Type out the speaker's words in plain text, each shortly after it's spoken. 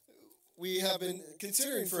We have been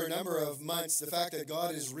considering for a number of months the fact that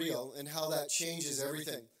God is real and how that changes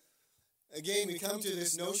everything. Again, we come to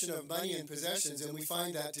this notion of money and possessions, and we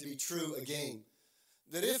find that to be true again.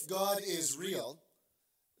 That if God is real,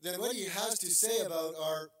 then what he has to say about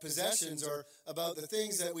our possessions or about the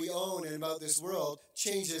things that we own and about this world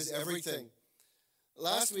changes everything.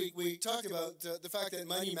 Last week, we talked about the fact that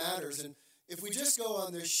money matters, and if we just go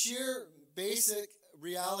on the sheer basic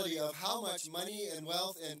reality of how much money and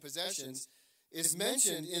wealth and possessions is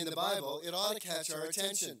mentioned in the Bible, it ought to catch our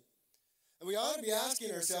attention. And we ought to be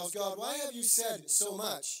asking ourselves, God, why have you said so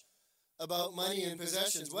much about money and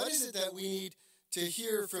possessions? What is it that we need to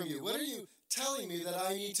hear from you? What are you telling me that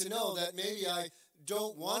I need to know that maybe I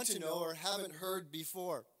don't want to know or haven't heard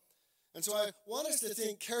before? And so I want us to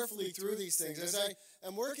think carefully through these things. As I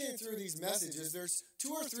am working through these messages, there's 2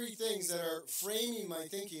 or 3 things that are framing my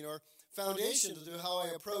thinking or foundation to how I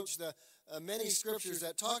approach the many scriptures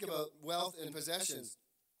that talk about wealth and possessions.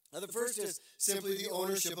 Now, the first is simply the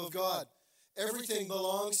ownership of God. Everything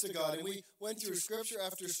belongs to God. And we went through scripture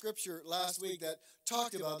after scripture last week that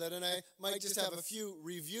talked about that, and I might just have a few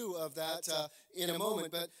review of that in a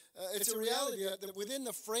moment. But it's a reality that within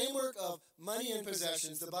the framework of money and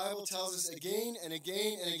possessions, the Bible tells us again and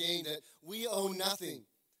again and again that we own nothing,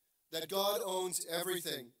 that God owns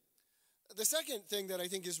everything. The second thing that I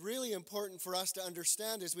think is really important for us to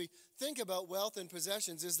understand as we think about wealth and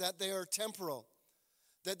possessions is that they are temporal,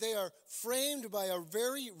 that they are framed by a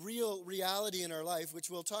very real reality in our life, which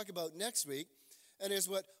we'll talk about next week, and is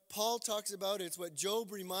what Paul talks about. It's what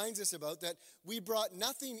Job reminds us about, that we brought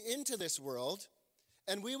nothing into this world,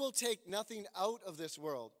 and we will take nothing out of this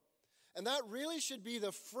world. And that really should be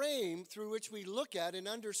the frame through which we look at and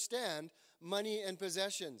understand money and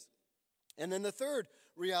possessions. And then the third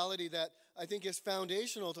reality that I think is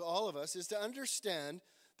foundational to all of us is to understand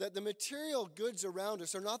that the material goods around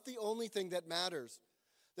us are not the only thing that matters.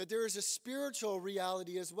 That there is a spiritual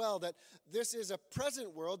reality as well, that this is a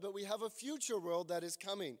present world, but we have a future world that is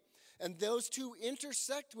coming. And those two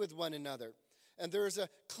intersect with one another. And there is a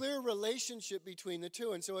clear relationship between the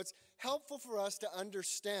two. And so it's helpful for us to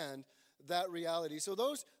understand that reality. So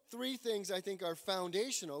those 3 things I think are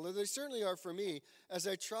foundational, or they certainly are for me, as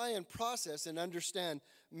I try and process and understand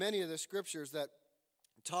many of the scriptures that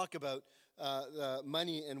talk about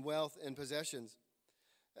money and wealth and possessions.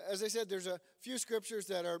 As I said, there's a few scriptures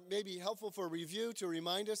that are maybe helpful for review to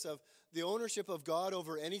remind us of the ownership of God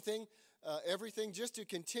over anything, everything, just to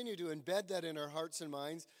continue to embed that in our hearts and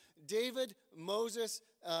minds. David, Moses,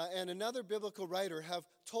 and another biblical writer have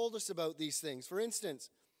told us about these things. For instance,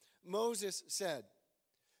 Moses said,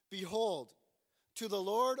 "Behold, to the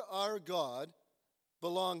Lord our God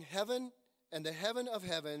belong heaven and the heaven of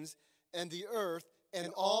heavens and the earth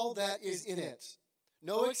and all that is in it."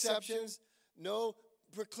 No exceptions, no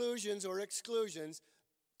preclusions or exclusions.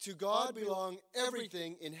 To God belong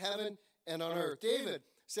everything in heaven and on earth. David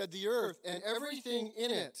said the earth and everything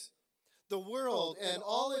in it, the world and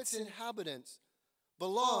all its inhabitants,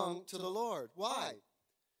 belong to the Lord. Why?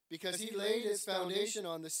 Because he laid its foundation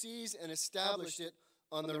on the seas and established it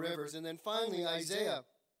on the rivers. And then finally, Isaiah.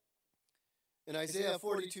 In Isaiah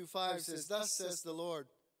 42:5 says, "Thus says the Lord,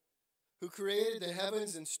 who created the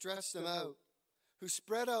heavens and stretched them out, who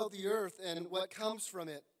spread out the earth and what comes from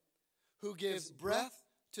it, who gives breath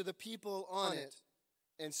to the people on it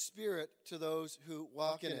and spirit to those who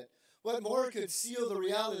walk in it." What more could seal the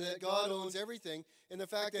reality that God owns everything in the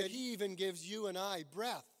fact that he even gives you and I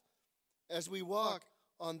breath as we walk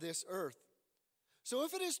on this earth? So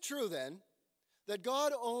if it is true then that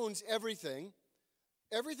God owns everything,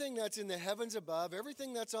 everything that's in the heavens above,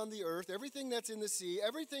 everything that's on the earth, everything that's in the sea,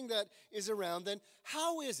 everything that is around, then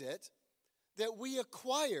how is it that we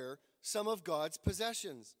acquire some of God's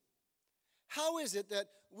possessions? How is it that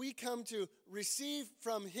we come to receive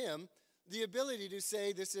from him the ability to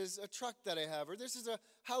say, this is a truck that I have, or this is a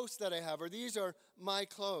house that I have, or these are my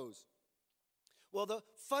clothes? Well, the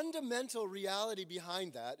fundamental reality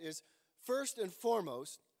behind that is, first and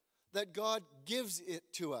foremost, that God gives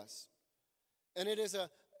it to us. And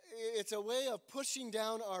it's a way of pushing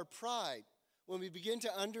down our pride when we begin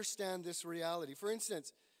to understand this reality. For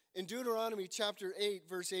instance, in Deuteronomy chapter 8,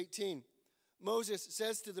 verse 18, Moses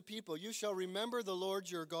says to the people, "You shall remember the Lord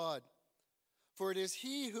your God, for it is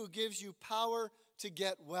he who gives you power to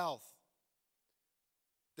get wealth,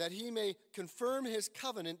 that he may confirm his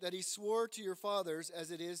covenant that he swore to your fathers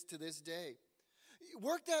as it is to this day."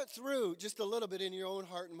 Work that through just a little bit in your own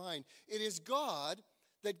heart and mind. It is God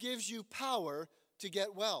that gives you power to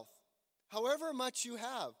get wealth, however much you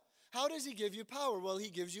have. How does he give you power? Well, he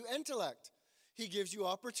gives you intellect. He gives you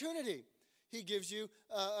opportunity. He gives you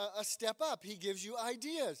a step up. He gives you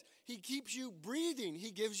ideas. He keeps you breathing.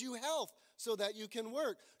 He gives you health so that you can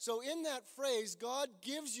work. So in that phrase, God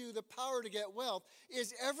gives you the power to get wealth,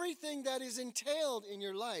 is everything that is entailed in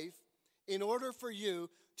your life in order for you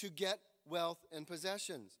to get wealth and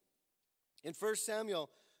possessions. In 1 Samuel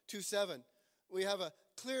 2:7, we have a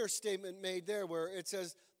clear statement made there where it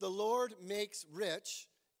says, the Lord makes rich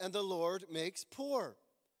and the Lord makes poor.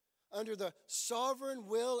 Under the sovereign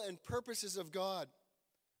will and purposes of God,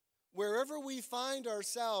 wherever we find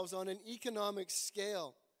ourselves on an economic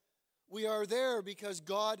scale, we are there because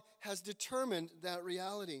God has determined that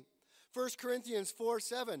reality. 1 Corinthians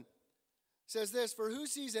 4:7 says this, for who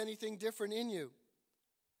sees anything different in you?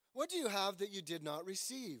 What do you have that you did not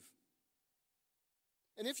receive?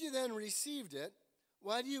 And if you then received it,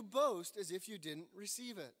 why do you boast as if you didn't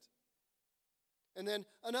receive it? And then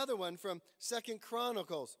another one from 2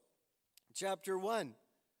 Chronicles chapter 1.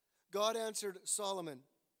 God answered Solomon,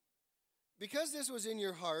 because this was in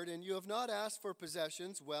your heart, and you have not asked for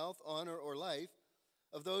possessions, wealth, honor, or life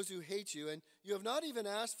of those who hate you, and you have not even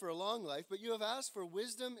asked for a long life, but you have asked for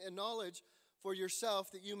wisdom and knowledge for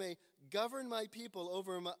yourself, that you may govern my people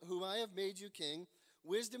over whom I have made you king,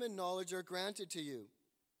 wisdom and knowledge are granted to you.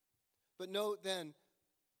 But note then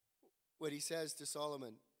what he says to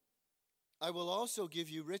Solomon. I will also give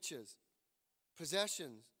you riches,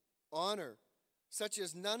 possessions, honor, such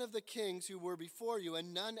as none of the kings who were before you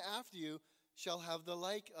and none after you shall have the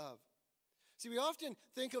like of. See, we often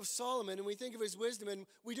think of Solomon and we think of his wisdom, and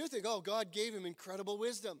we do think, oh, God gave him incredible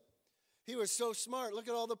wisdom. He was so smart. Look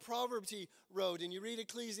at all the Proverbs he wrote, and you read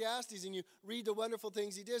Ecclesiastes and you read the wonderful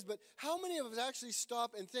things he did. But how many of us actually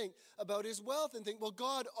stop and think about his wealth and think, well,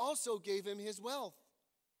 God also gave him his wealth?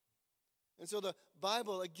 And so the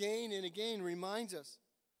Bible again and again reminds us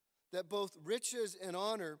that both riches and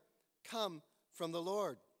honor come from the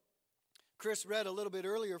Lord. Chris read a little bit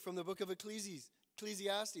earlier from the book of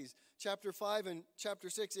Ecclesiastes, chapter 5 and chapter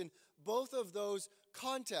 6. In both of those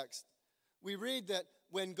contexts, we read that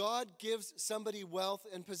when God gives somebody wealth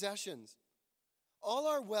and possessions, all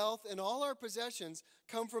our wealth and all our possessions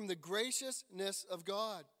come from the graciousness of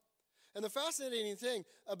God. And the fascinating thing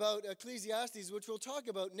about Ecclesiastes, which we'll talk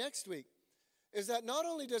about next week, is that not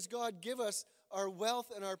only does God give us our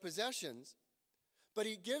wealth and our possessions, but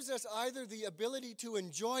he gives us either the ability to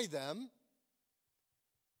enjoy them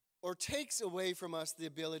or takes away from us the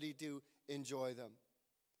ability to enjoy them.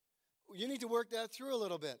 You need to work that through a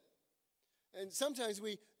little bit. And sometimes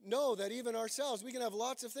we know that even ourselves, we can have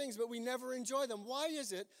lots of things, but we never enjoy them. Why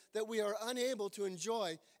is it that we are unable to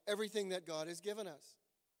enjoy everything that God has given us?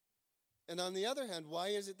 And on the other hand, why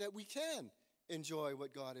is it that we can enjoy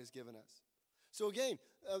what God has given us? So again,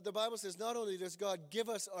 the Bible says not only does God give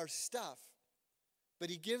us our stuff, but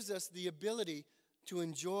he gives us the ability to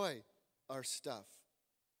enjoy our stuff.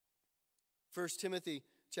 1 Timothy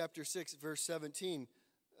chapter 6, verse 17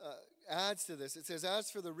 adds to this. It says, as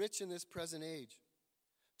for the rich in this present age,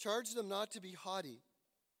 charge them not to be haughty,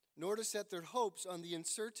 nor to set their hopes on the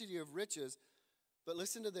uncertainty of riches, but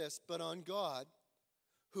listen to this, but on God,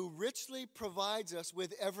 who richly provides us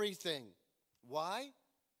with everything. Why?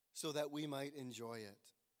 So that we might enjoy it.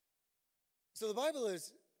 So the Bible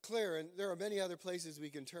is clear, and there are many other places we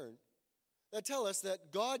can turn, that tell us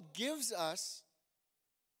that God gives us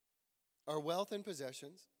our wealth and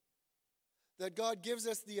possessions, that God gives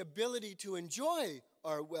us the ability to enjoy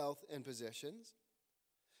our wealth and possessions,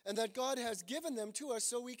 and that God has given them to us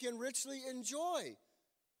so we can richly enjoy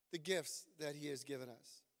the gifts that he has given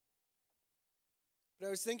us. But I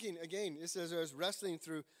was thinking, again, just as I was wrestling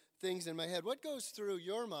through things in my head, what goes through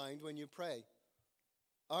your mind when you pray?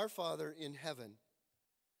 Our Father in heaven,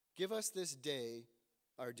 give us this day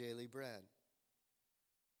our daily bread.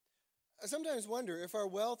 I sometimes wonder if our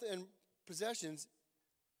wealth and possessions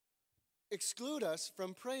exclude us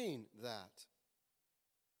from praying that.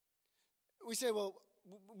 We say, well,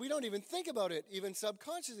 we don't even think about it, even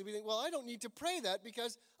subconsciously. We think, well, I don't need to pray that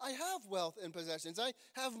because I have wealth and possessions. I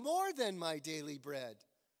have more than my daily bread.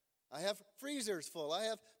 I have freezers full. I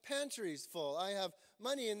have pantries full. I have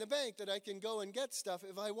money in the bank that I can go and get stuff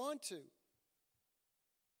if I want to.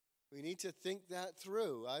 We need to think that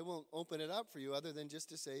through. I won't open it up for you other than just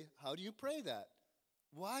to say, how do you pray that?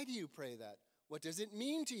 Why do you pray that? What does it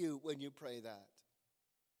mean to you when you pray that?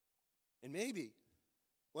 And maybe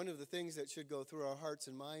one of the things that should go through our hearts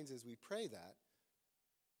and minds as we pray that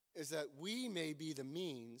is that we may be the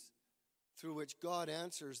means through which God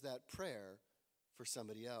answers that prayer for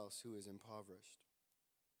somebody else who is impoverished.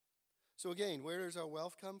 So again, where does our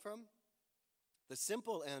wealth come from? The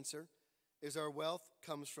simple answer is our wealth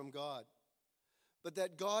comes from God, but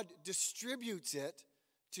that God distributes it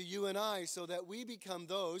to you and I so that we become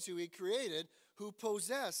those who he created who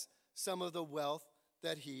possess some of the wealth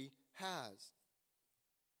that he has.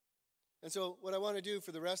 And so what I want to do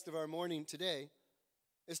for the rest of our morning today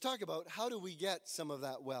is talk about how do we get some of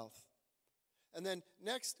that wealth. And then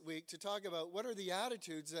next week to talk about what are the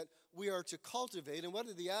attitudes that we are to cultivate and what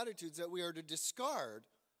are the attitudes that we are to discard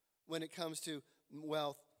when it comes to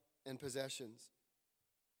wealth and possessions.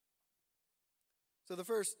 So the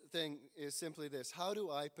first thing is simply this: how do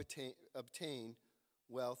I obtain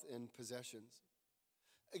wealth and possessions?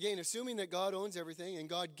 Again, assuming that God owns everything and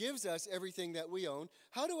God gives us everything that we own,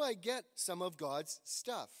 how do I get some of God's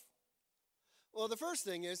stuff? Well, the first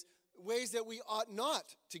thing is ways that we ought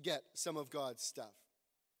not to get some of God's stuff.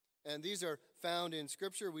 And these are found in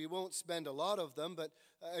Scripture. We won't spend a lot of them, but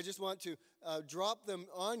I just want to drop them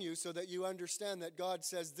on you so that you understand that God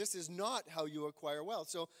says this is not how you acquire wealth.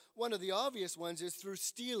 So one of the obvious ones is through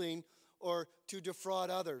stealing or to defraud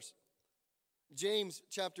others. James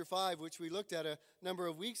chapter 5, which we looked at a number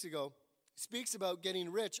of weeks ago, speaks about getting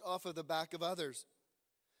rich off of the back of others.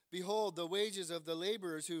 Behold, the wages of the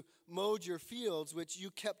laborers who mowed your fields, which you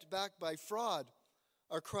kept back by fraud,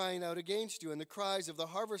 are crying out against you, and the cries of the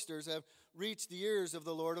harvesters have reached the ears of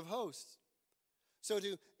the Lord of hosts. So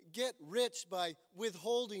to get rich by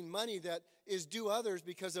withholding money that is due others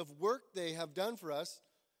because of work they have done for us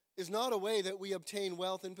is not a way that we obtain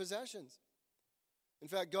wealth and possessions. In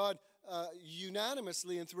fact, God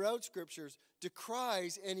unanimously and throughout Scriptures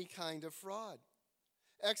decries any kind of fraud.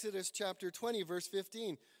 Exodus chapter 20, verse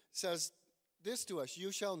 15 says this to us: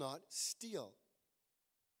 you shall not steal.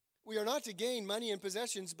 We are not to gain money and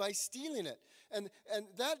possessions by stealing it. And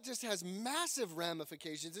that just has massive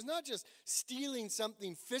ramifications. It's not just stealing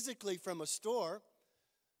something physically from a store,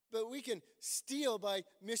 but we can steal by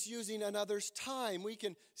misusing another's time. We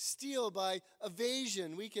can steal by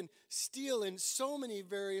evasion. We can steal in so many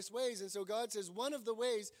various ways. And so God says one of the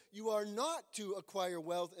ways you are not to acquire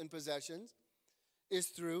wealth and possessions is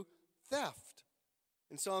through theft.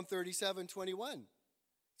 In Psalm 37:21, it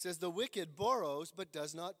says, the wicked borrows but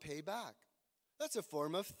does not pay back. That's a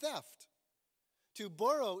form of theft. To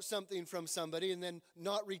borrow something from somebody and then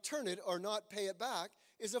not return it or not pay it back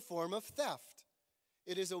is a form of theft.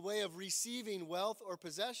 It is a way of receiving wealth or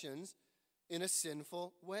possessions in a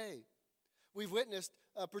sinful way. We've witnessed,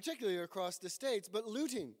 particularly across the States, but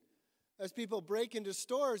looting, as people break into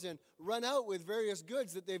stores and run out with various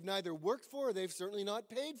goods that they've neither worked for or they've certainly not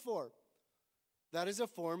paid for. That is a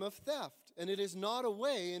form of theft, and it is not a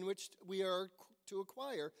way in which we are to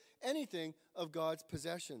acquire anything of God's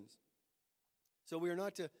possessions. So we are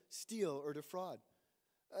not to steal or defraud.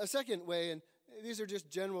 A second way, and these are just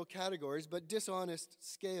general categories, but dishonest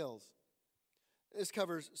scales. This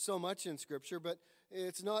covers so much in Scripture, but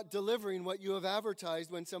it's not delivering what you have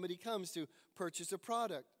advertised when somebody comes to purchase a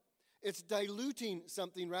product. It's diluting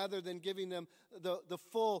something rather than giving them the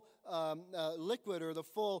full liquid or the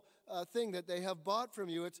full thing that they have bought from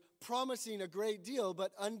you. It's promising a great deal,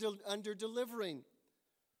 but under-delivering.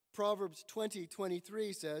 Proverbs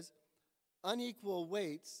 20:23 says, unequal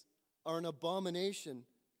weights are an abomination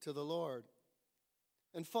to the Lord,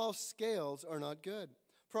 and false scales are not good.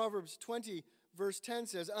 Proverbs 20, verse 10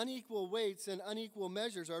 says, unequal weights and unequal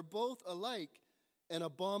measures are both alike an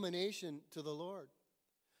abomination to the Lord.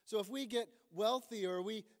 So if we get wealthy or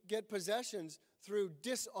we get possessions through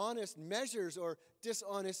dishonest measures or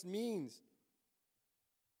dishonest means,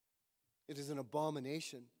 it is an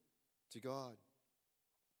abomination to God.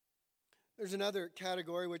 There's another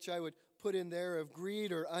category which I would put in there of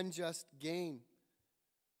greed or unjust gain.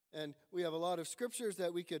 And we have a lot of scriptures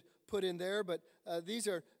that we could put in there, but these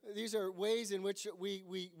are ways in which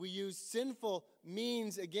we use sinful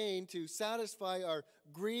means again to satisfy our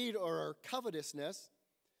greed or our covetousness.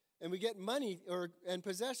 And we get money and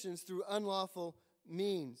possessions through unlawful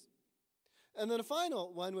means. And then a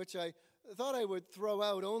final one, which I thought I would throw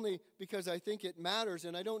out only because I think it matters,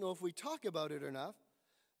 and I don't know if we talk about it enough,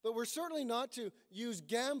 but we're certainly not to use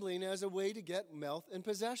gambling as a way to get wealth and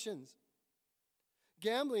possessions.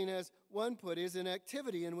 Gambling, as one put, is an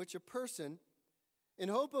activity in which a person, in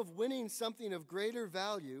hope of winning something of greater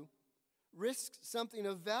value, risks something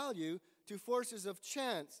of value to forces of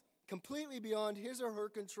chance, completely beyond his or her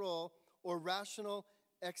control or rational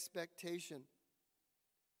expectation.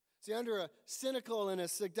 See, under a cynical and a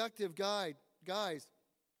seductive guise,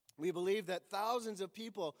 we believe that thousands of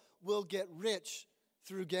people will get rich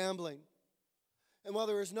through gambling. And while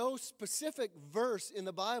there is no specific verse in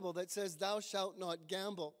the Bible that says, thou shalt not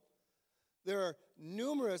gamble, there are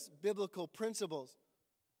numerous biblical principles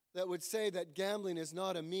that would say that gambling is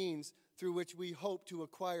not a means through which we hope to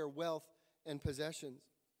acquire wealth and possessions.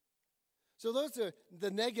 So those are the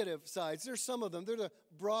negative sides. There's some of them. They're the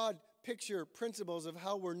broad picture principles of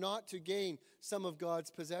how we're not to gain some of God's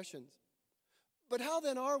possessions. But how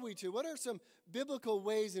then are we to? What are some biblical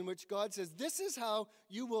ways in which God says, this is how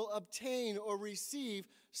you will obtain or receive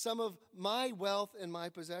some of my wealth and my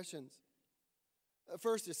possessions?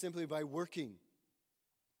 First is simply by working.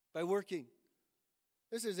 By working.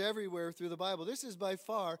 This is everywhere through the Bible. This is by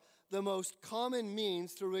far the most common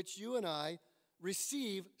means through which you and I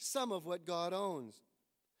receive some of what God owns.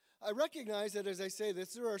 I recognize that as I say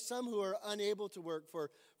this, there are some who are unable to work for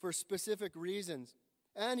specific reasons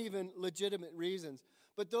and even legitimate reasons.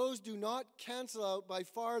 But those do not cancel out by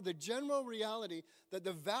far the general reality that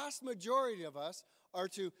the vast majority of us are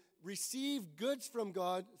to receive goods from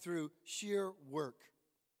God through sheer work.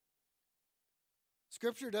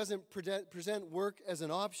 Scripture doesn't present work as an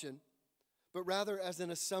option, but rather as an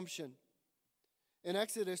assumption. In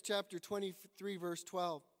Exodus chapter 23, verse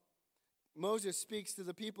 12, Moses speaks to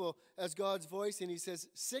the people as God's voice, and he says,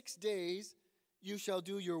 6 days you shall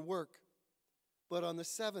do your work, but on the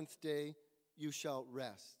seventh day you shall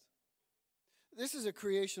rest. This is a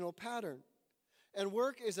creational pattern, and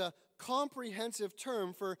work is a comprehensive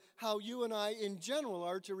term for how you and I in general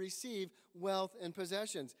are to receive wealth and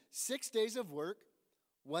possessions. 6 days of work,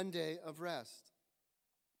 1 day of rest.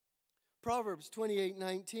 Proverbs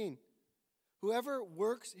 28:19. Whoever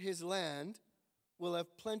works his land will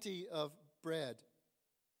have plenty of bread,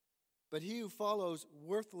 but he who follows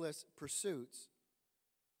worthless pursuits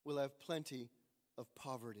will have plenty of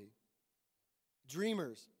poverty.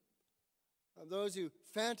 Dreamers, those who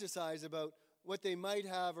fantasize about what they might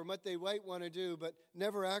have or what they might want to do, but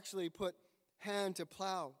never actually put hand to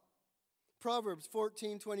plow. Proverbs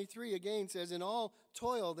 14:23 again says, in all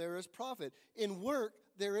toil there is profit. In work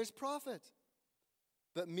there is profit.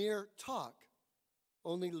 But mere talk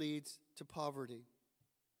only leads to poverty.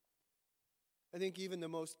 I think even the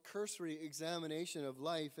most cursory examination of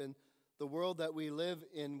life and the world that we live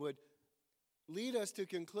in would lead us to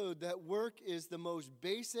conclude that work is the most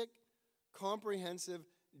basic, comprehensive,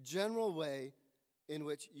 general way in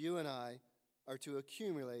which you and I are to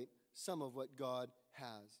accumulate some of what God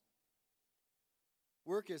has.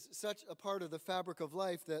 Work is such a part of the fabric of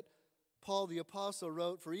life that Paul the Apostle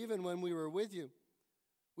wrote, for even when we were with you,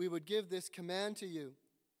 we would give this command to you.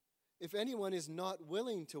 If anyone is not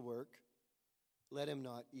willing to work, let him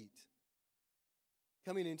not eat.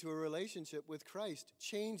 Coming into a relationship with Christ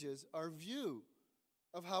changes our view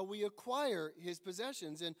of how we acquire his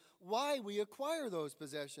possessions and why we acquire those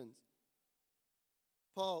possessions.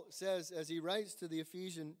 Paul says, as he writes to the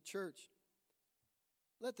Ephesian church,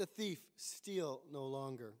 let the thief steal no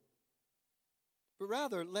longer, but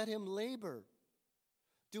rather let him labor,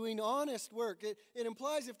 doing honest work. It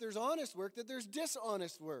implies if there's honest work that there's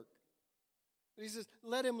dishonest work. But he says,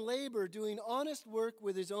 let him labor, doing honest work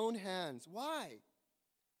with his own hands. Why?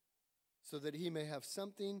 So that he may have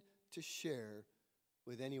something to share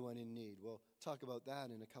with anyone in need. We'll talk about that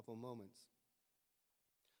in a couple moments.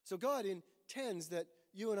 So God intends that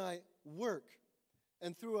you and I work,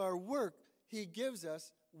 and through our work, he gives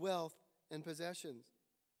us wealth and possessions.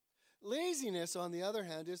 Laziness, on the other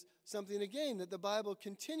hand, is something, again, that the Bible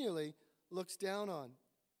continually looks down on.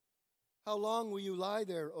 How long will you lie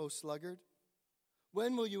there, O sluggard?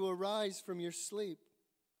 When will you arise from your sleep?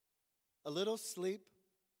 A little sleep,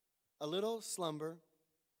 a little slumber,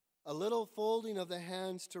 a little folding of the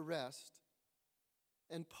hands to rest,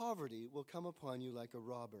 and poverty will come upon you like a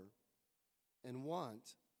robber, and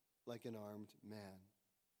want like an armed man.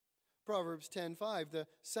 Proverbs 10:5, the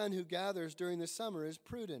son who gathers during the summer is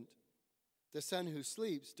prudent. The son who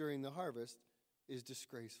sleeps during the harvest is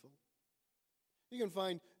disgraceful. You can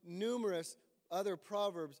find numerous other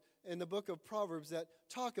proverbs in the book of Proverbs that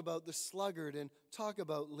talk about the sluggard and talk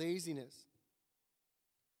about laziness.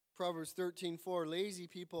 Proverbs 13:4, lazy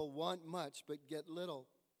people want much but get little,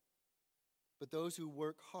 but those who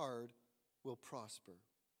work hard will prosper.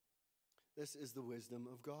 This is the wisdom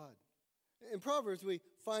of God. In Proverbs, we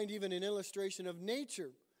find even an illustration of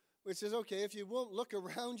nature, which says, okay, if you won't look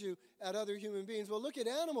around you at other human beings, well, look at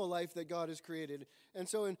animal life that God has created. And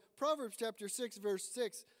so in Proverbs chapter 6, verse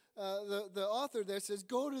 6, the author there says,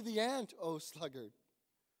 go to the ant, O sluggard.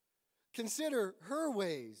 Consider her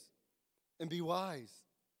ways and be wise.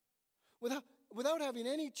 Without having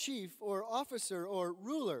any chief or officer or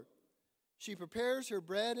ruler, she prepares her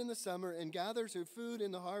bread in the summer and gathers her food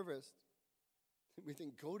in the harvest. We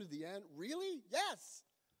think, go to the ant? Really? Yes.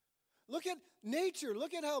 Look at nature.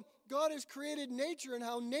 Look at how God has created nature and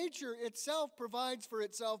how nature itself provides for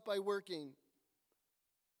itself by working.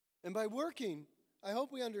 And by working, I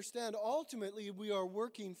hope we understand, ultimately we are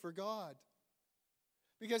working for God.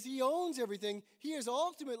 Because he owns everything. He is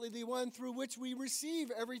ultimately the one through which we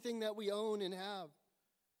receive everything that we own and have.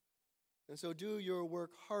 And so do your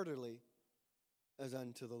work heartily as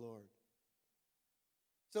unto the Lord.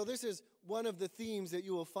 So this is one of the themes that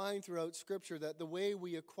you will find throughout Scripture, that the way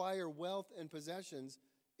we acquire wealth and possessions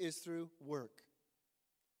is through work.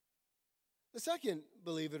 The second,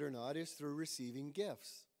 believe it or not, is through receiving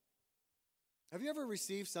gifts. Have you ever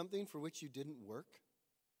received something for which you didn't work?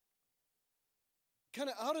 Kind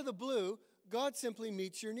of out of the blue, God simply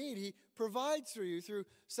meets your need. He provides for you through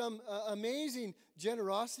some amazing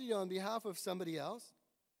generosity on behalf of somebody else.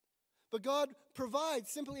 But God provides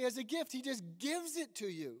simply as a gift. He just gives it to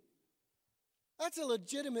you. That's a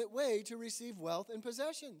legitimate way to receive wealth and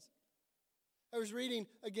possessions. I was reading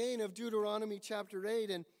again of Deuteronomy chapter 8,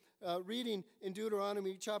 and reading in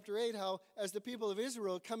Deuteronomy chapter 8 how as the people of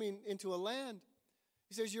Israel coming into a land,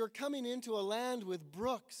 he says, you're coming into a land with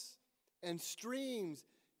brooks and streams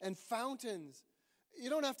and fountains. You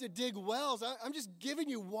don't have to dig wells. I'm just giving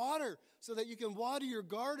you water so that you can water your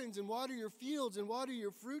gardens and water your fields and water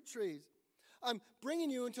your fruit trees. I'm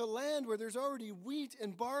bringing you into a land where there's already wheat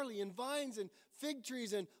and barley and vines and fig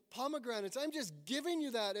trees and pomegranates. I'm just giving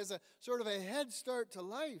you that as a sort of a head start to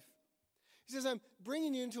life. He says, I'm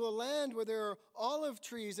bringing you into a land where there are olive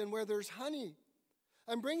trees and where there's honey.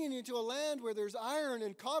 I'm bringing you to a land where there's iron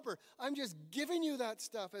and copper. I'm just giving you that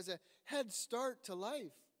stuff as a head start to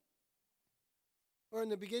life. Or in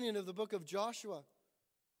the beginning of the book of Joshua,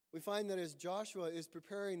 we find that as Joshua is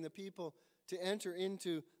preparing the people to enter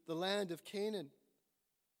into the land of Canaan,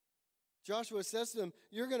 Joshua says to them,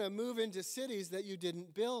 you're going to move into cities that you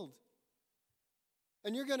didn't build.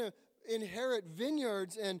 And you're going to inherit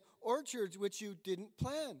vineyards and orchards which you didn't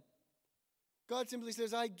plant. God simply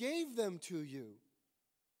says, I gave them to you.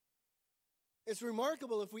 It's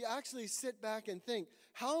remarkable if we actually sit back and think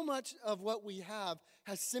how much of what we have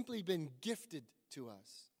has simply been gifted to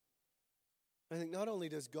us. I think not only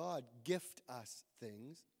does God gift us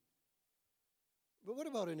things, but what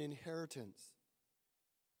about an inheritance?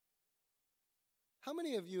 How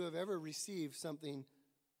many of you have ever received something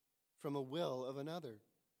from a will of another?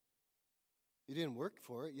 You didn't work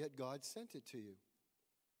for it, yet God sent it to you.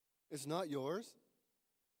 It's not yours.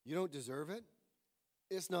 You don't deserve it.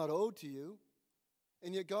 It's not owed to you.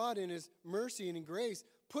 And yet God, in His mercy and in grace,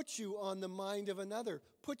 puts you on the mind of another,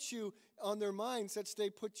 puts you on their mind such they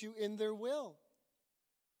put you in their will.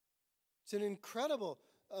 It's an incredible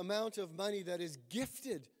amount of money that is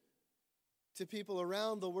gifted to people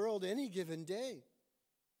around the world any given day.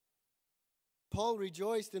 Paul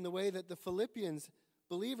rejoiced in the way that the Philippians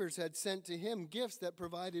believers had sent to him gifts that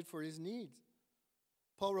provided for his needs.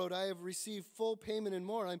 Paul wrote, I have received full payment and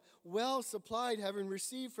more. I'm well supplied, having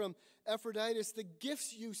received from Epaphroditus the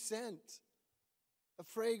gifts you sent, a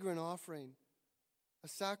fragrant offering, a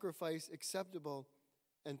sacrifice acceptable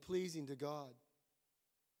and pleasing to God.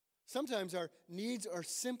 Sometimes our needs are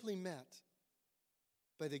simply met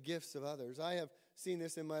by the gifts of others. I have seen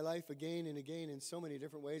this in my life again and again in so many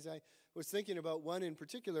different ways. I was thinking about one in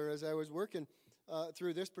particular as I was working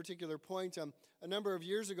through this particular point. A number of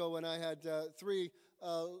years ago when I had three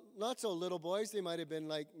not so little boys, they might have been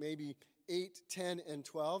like maybe 8, 10, and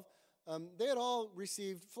 12. They had all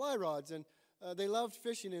received fly rods, and they loved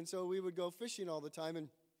fishing, and so we would go fishing all the time. And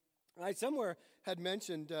I somewhere had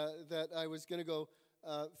mentioned that I was going to go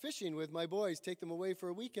fishing with my boys, take them away for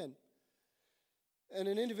a weekend. And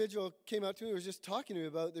an individual came up to me, was just talking to me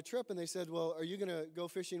about the trip, and they said, well, are you going to go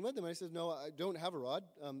fishing with them? And I said, no, I don't have a rod.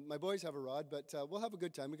 My boys have a rod, but we'll have a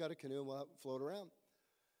good time. We got a canoe, and we'll float around.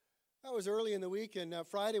 That was early in the week, and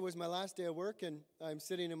Friday was my last day of work, and I'm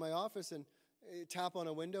sitting in my office, and I tap on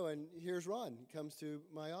a window, and here's Ron. He comes to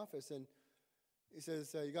my office, and he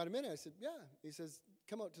says, you got a minute? I said, yeah. He says,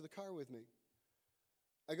 come out to the car with me.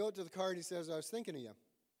 I go out to the car, and he says, I was thinking of you,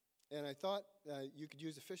 and I thought you could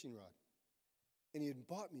use a fishing rod. And he had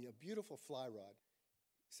bought me a beautiful fly rod.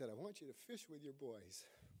 He said, I want you to fish with your boys.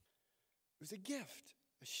 It was a gift,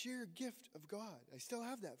 a sheer gift of God. I still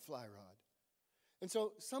have that fly rod. And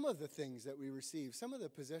so some of the things that we receive, some of the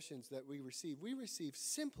possessions that we receive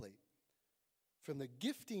simply from the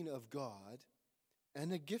gifting of God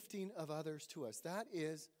and the gifting of others to us. That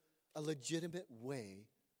is a legitimate way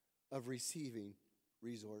of receiving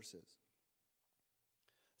resources.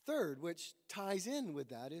 Third, which ties in with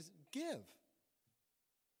that, is give.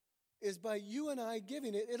 Is by you and I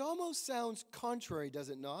giving it. It almost sounds contrary, does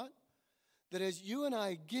it not? That as you and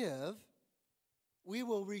I give, we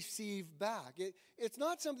will receive back. It's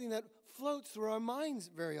not something that floats through our minds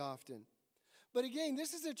very often. But again,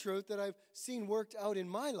 this is a truth that I've seen worked out in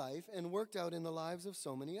my life and worked out in the lives of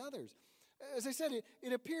so many others. As I said,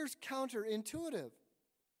 it appears counterintuitive.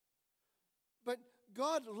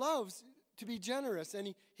 God loves to be generous,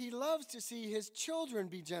 and he loves to see his children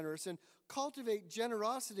be generous and cultivate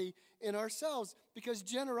generosity in ourselves, because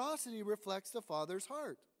generosity reflects the Father's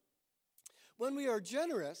heart. When we are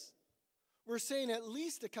generous, we're saying at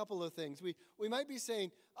least a couple of things. We might be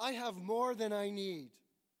saying, I have more than I need.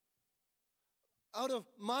 Out of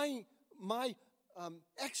my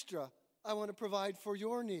extra, I want to provide for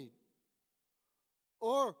your need.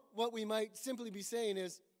 Or what we might simply be saying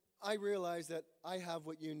is, I realize that I have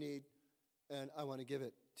what you need, and I want to give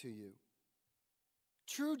it to you.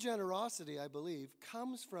 True generosity, I believe,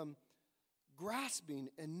 comes from grasping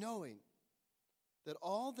and knowing that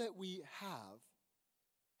all that we have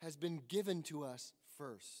has been given to us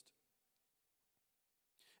first.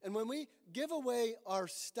 And when we give away our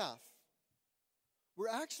stuff, we're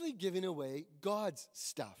actually giving away God's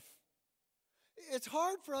stuff. It's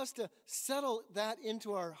hard for us to settle that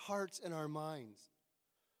into our hearts and our minds.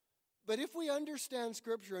 But if we understand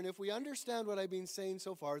Scripture, and if we understand what I've been saying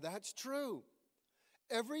so far, that's true.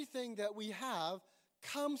 Everything that we have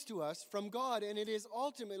comes to us from God, and it is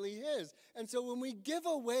ultimately His. And so when we give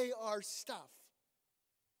away our stuff,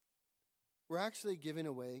 we're actually giving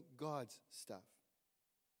away God's stuff.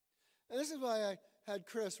 And this is why I had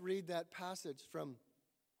Chris read that passage from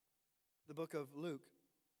the book of Luke,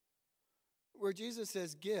 where Jesus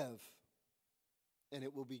says, give, and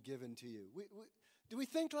it will be given to you. Do we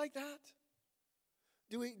think like that?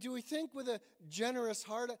 Do we think with a generous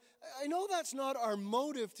heart? I know that's not our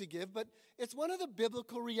motive to give, but it's one of the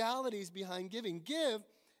biblical realities behind giving. Give,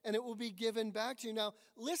 and it will be given back to you. Now,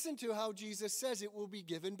 listen to how Jesus says it will be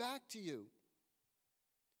given back to you.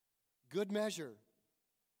 Good measure,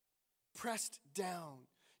 pressed down.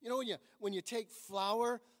 You know, when you take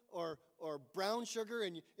flour or brown sugar,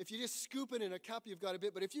 and if you just scoop it in a cup, you've got a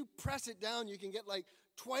bit. But if you press it down, you can get like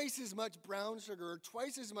twice as much brown sugar or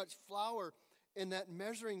twice as much flour in that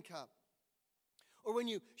measuring cup. Or when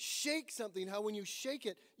you shake something, how when you shake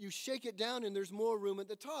it down and there's more room at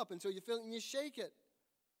the top. And so you fill it and you shake it.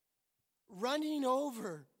 Running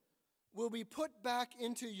over will be put back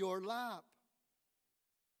into your lap.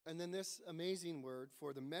 And then this amazing word,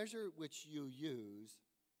 for the measure which you use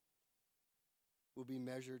will be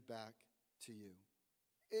measured back to you.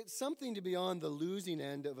 It's something to be on the losing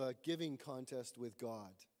end of a giving contest with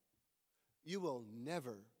God. You will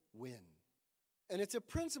never win. And it's a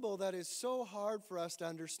principle that is so hard for us to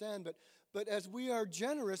understand, but as we are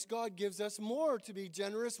generous, God gives us more to be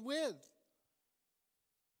generous with.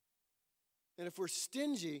 And if we're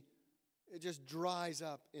stingy, it just dries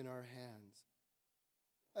up in our hands.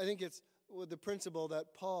 I think it's the principle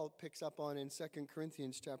that Paul picks up on in 2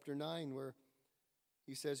 Corinthians chapter 9, where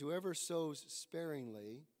he says, whoever sows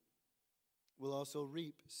sparingly will also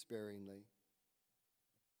reap sparingly.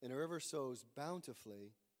 And whoever sows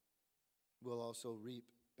bountifully will also reap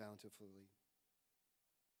bountifully.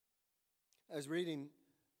 I was reading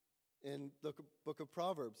in the book of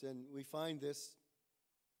Proverbs, and we find this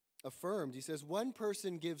affirmed. He says, one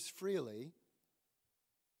person gives freely,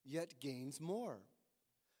 yet gains more.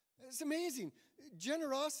 It's amazing.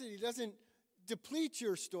 Generosity doesn't deplete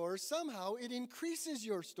your stores. Somehow it increases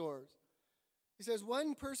your stores. He says,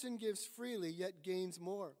 one person gives freely, yet gains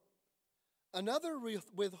more. Another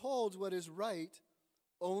withholds what is right,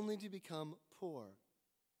 only to become poor.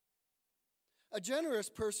 A generous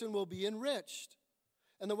person will be enriched,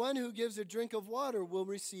 and the one who gives a drink of water will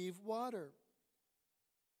receive water.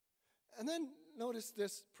 And then notice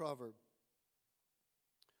this proverb.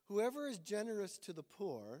 Whoever is generous to the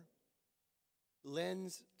poor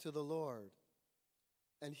lends to the Lord,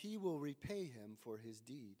 and he will repay him for his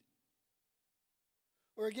deed.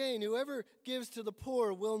 Or again, whoever gives to the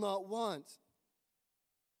poor will not want,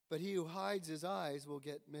 but he who hides his eyes will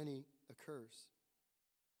get many a curse.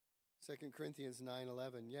 2 Corinthians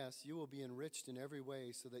 9:11, yes, you will be enriched in every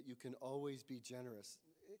way so that you can always be generous.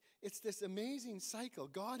 It's this amazing cycle.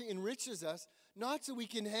 God enriches us, not so we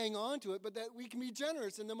can hang on to it, but that we can be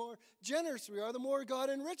generous. And the more generous we are, the more God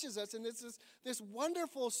enriches us. And it's this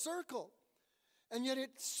wonderful circle. And yet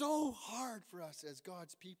it's so hard for us as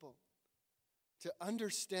God's people to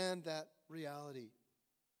understand that reality.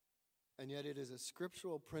 And yet it is a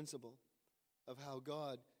scriptural principle of how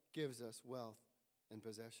God gives us wealth and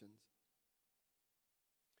possessions.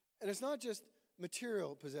 And it's not just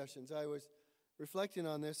material possessions. I was reflecting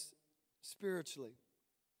on this spiritually.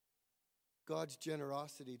 God's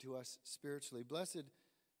generosity to us spiritually. Blessed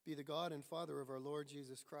be the God and Father of our Lord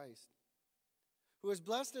Jesus Christ, who has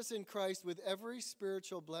blessed us in Christ with every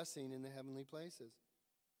spiritual blessing in the heavenly places.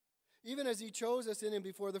 Even as he chose us in him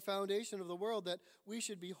before the foundation of the world, that we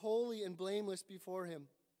should be holy and blameless before him.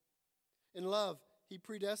 In love, he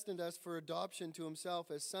predestined us for adoption to himself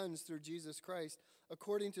as sons through Jesus Christ,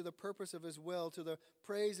 according to the purpose of his will, to the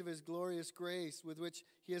praise of his glorious grace with which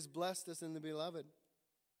he has blessed us in the Beloved.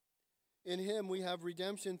 In him we have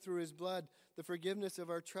redemption through his blood, the forgiveness of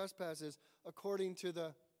our trespasses, according to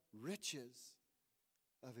the riches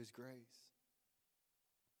of his grace.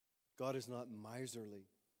 God is not miserly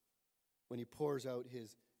when he pours out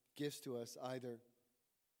his gifts to us, either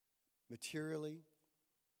materially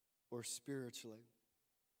or spiritually.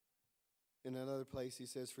 In another place he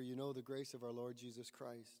says, "For you know the grace of our Lord Jesus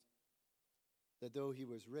Christ, that though he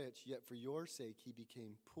was rich, yet for your sake he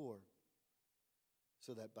became poor,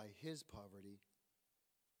 so that by his poverty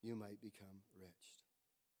you might become rich."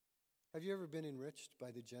 Have you ever been enriched by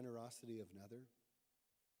the generosity of another?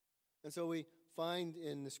 And so we find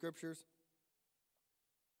in the scriptures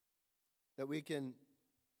that we can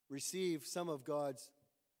receive some of God's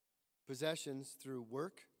possessions through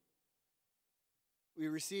work. We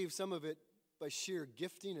receive some of it by sheer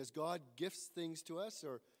gifting, as God gifts things to us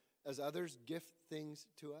or as others gift things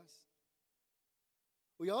to us.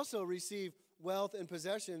 We also receive wealth and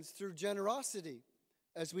possessions through generosity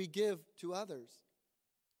as we give to others.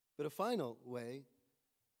 But a final way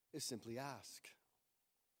is simply ask.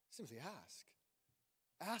 Simply ask.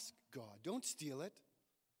 Ask God. Don't steal it.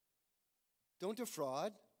 Don't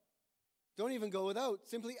defraud. Don't even go without.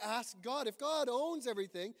 Simply ask God. If God owns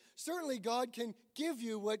everything, certainly God can give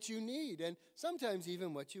you what you need and sometimes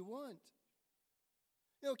even what you want.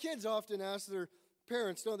 You know, kids often ask their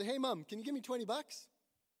parents, don't they, "Hey, Mom, can you give me $20?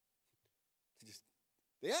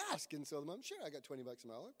 They ask, and so the mom, "Sure, I got $20 in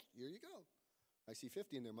my wallet. Here you go. I see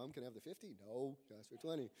 50 in there. Mom, can I have the 50? No, ask for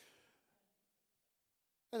 20.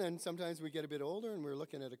 And then sometimes we get a bit older and we're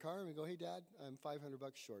looking at a car and we go, "Hey, Dad, I'm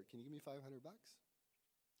 $500 short. Can you give me $500?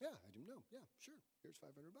 "Yeah, I do know. Yeah, sure. Here's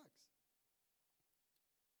 $500.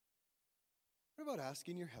 What about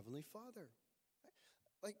asking your Heavenly Father?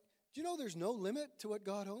 Like, do you know there's no limit to what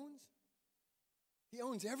God owns? He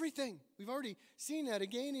owns everything. We've already seen that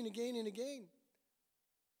again and again and again.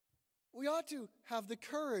 We ought to have the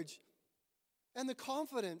courage and the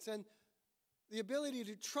confidence and the ability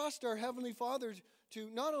to trust our Heavenly Father to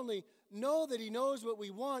not only know that he knows what we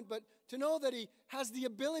want, but to know that he has the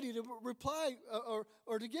ability to reply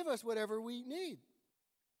or to give us whatever we need.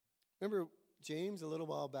 Remember James a little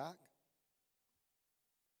while back?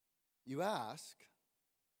 You ask,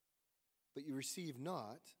 but you receive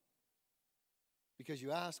not, because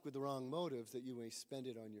you ask with the wrong motives, that you may spend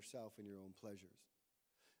it on yourself and your own pleasures.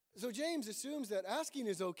 So James assumes that asking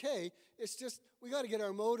is okay. It's just we got to get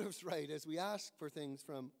our motives right as we ask for things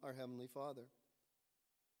from our Heavenly Father.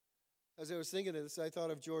 As I was thinking of this, I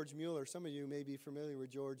thought of George Mueller. Some of you may be familiar with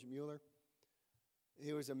George Mueller.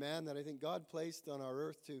 He was a man that I think God placed on our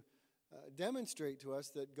earth to demonstrate to us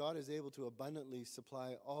that God is able to abundantly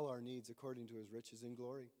supply all our needs according to his riches in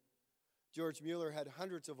glory. George Mueller had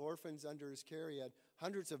hundreds of orphans under his care. He had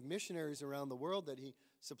hundreds of missionaries around the world that he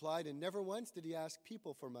supplied, and never once did he ask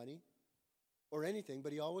people for money or anything,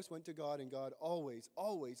 but he always went to God, and God always,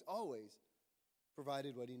 always, always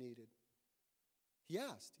provided what he needed. He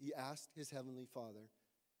asked his Heavenly Father,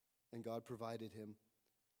 and God provided him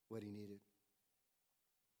what he needed.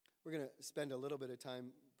 We're going to spend a little bit of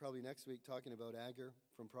time, probably next week, talking about Agur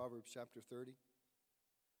from Proverbs chapter 30.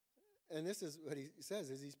 And this is what he says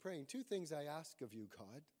as he's praying. 2 things I ask of you,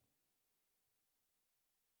 God.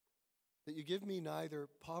 That you give me neither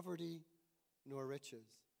poverty nor riches,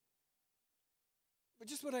 but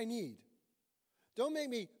just what I need. Don't make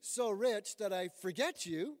me so rich that I forget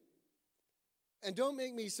you, and don't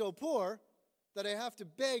make me so poor that I have to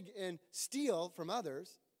beg and steal from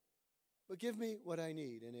others, but give me what I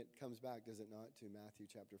need. And it comes back, does it not, to Matthew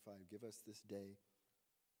chapter 5. Give us this day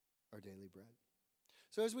our daily bread.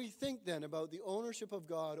 So as we think then about the ownership of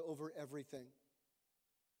God over everything,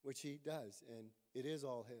 which he does, and it is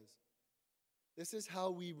all his, this is how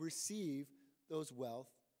we receive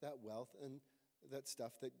that wealth and that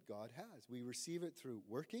stuff that God has. We receive it through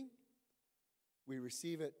working. We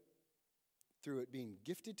receive it through it being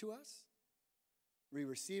gifted to us. We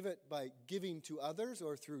receive it by giving to others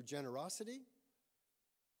or through generosity.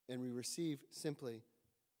 And we receive simply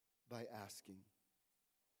by asking.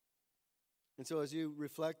 And so as you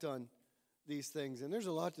reflect on these things, and there's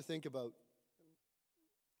a lot to think about.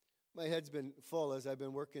 My head's been full as I've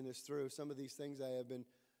been working this through. Some of these things I have been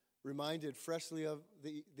reminded freshly of.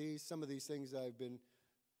 Some of these things I've been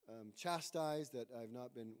chastised that I've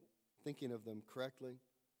not been thinking of them correctly.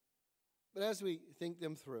 But as we think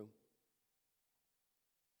them through,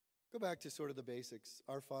 go back to sort of the basics.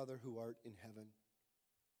 Our Father who art in heaven,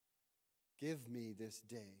 give me this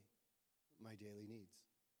day my daily needs.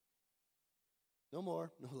 No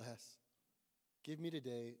more, no less. Give me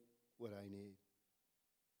today what I need.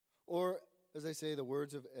 Or, as I say, the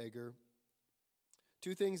words of Agur,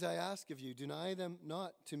 2 things I ask of you, deny them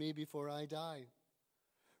not to me before I die.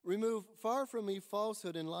 Remove far from me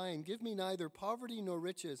falsehood and lying. Give me neither poverty nor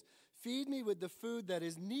riches. Feed me with the food that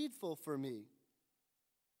is needful for me,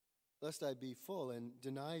 lest I be full and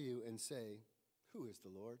deny you and say, who is the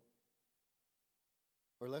Lord?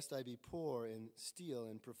 Or lest I be poor and steal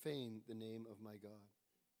and profane the name of my God.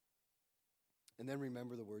 And then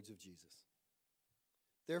remember the words of Jesus.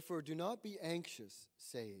 Therefore, do not be anxious,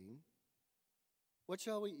 saying, what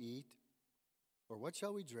shall we eat? Or what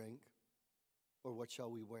shall we drink? Or what shall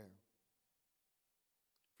we wear?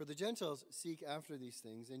 For the Gentiles seek after these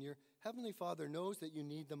things, and your heavenly Father knows that you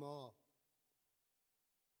need them all.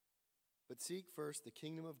 But seek first the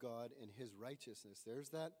kingdom of God and his righteousness. There's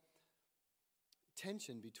that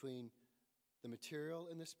tension between the material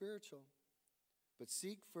and the spiritual. But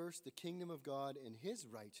seek first the kingdom of God and his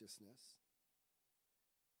righteousness,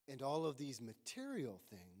 and all of these material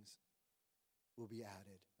things will be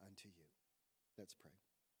added unto you. Let's pray.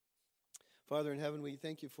 Father in heaven, we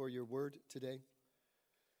thank you for your word today.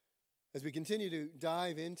 As we continue to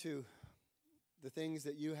dive into the things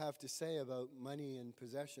that you have to say about money and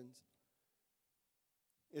possessions,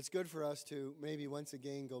 it's good for us to maybe once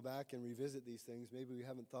again go back and revisit these things. Maybe we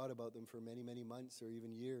haven't thought about them for many, many months or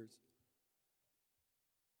even years.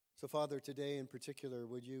 So, Father, today in particular,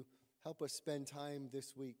 would you help us spend time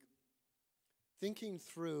this week thinking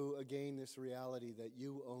through again this reality that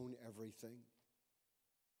you own everything,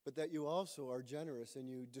 but that you also are generous and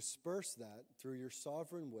you disperse that through your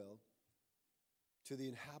sovereign will to the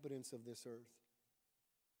inhabitants of this earth.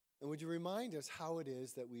 And would you remind us how it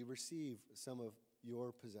is that we receive some of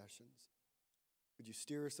your possessions? Would you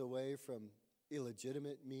steer us away from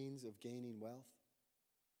illegitimate means of gaining wealth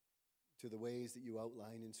to the ways that you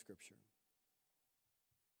outline in Scripture?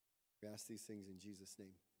 We ask these things in Jesus'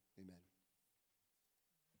 name. Amen.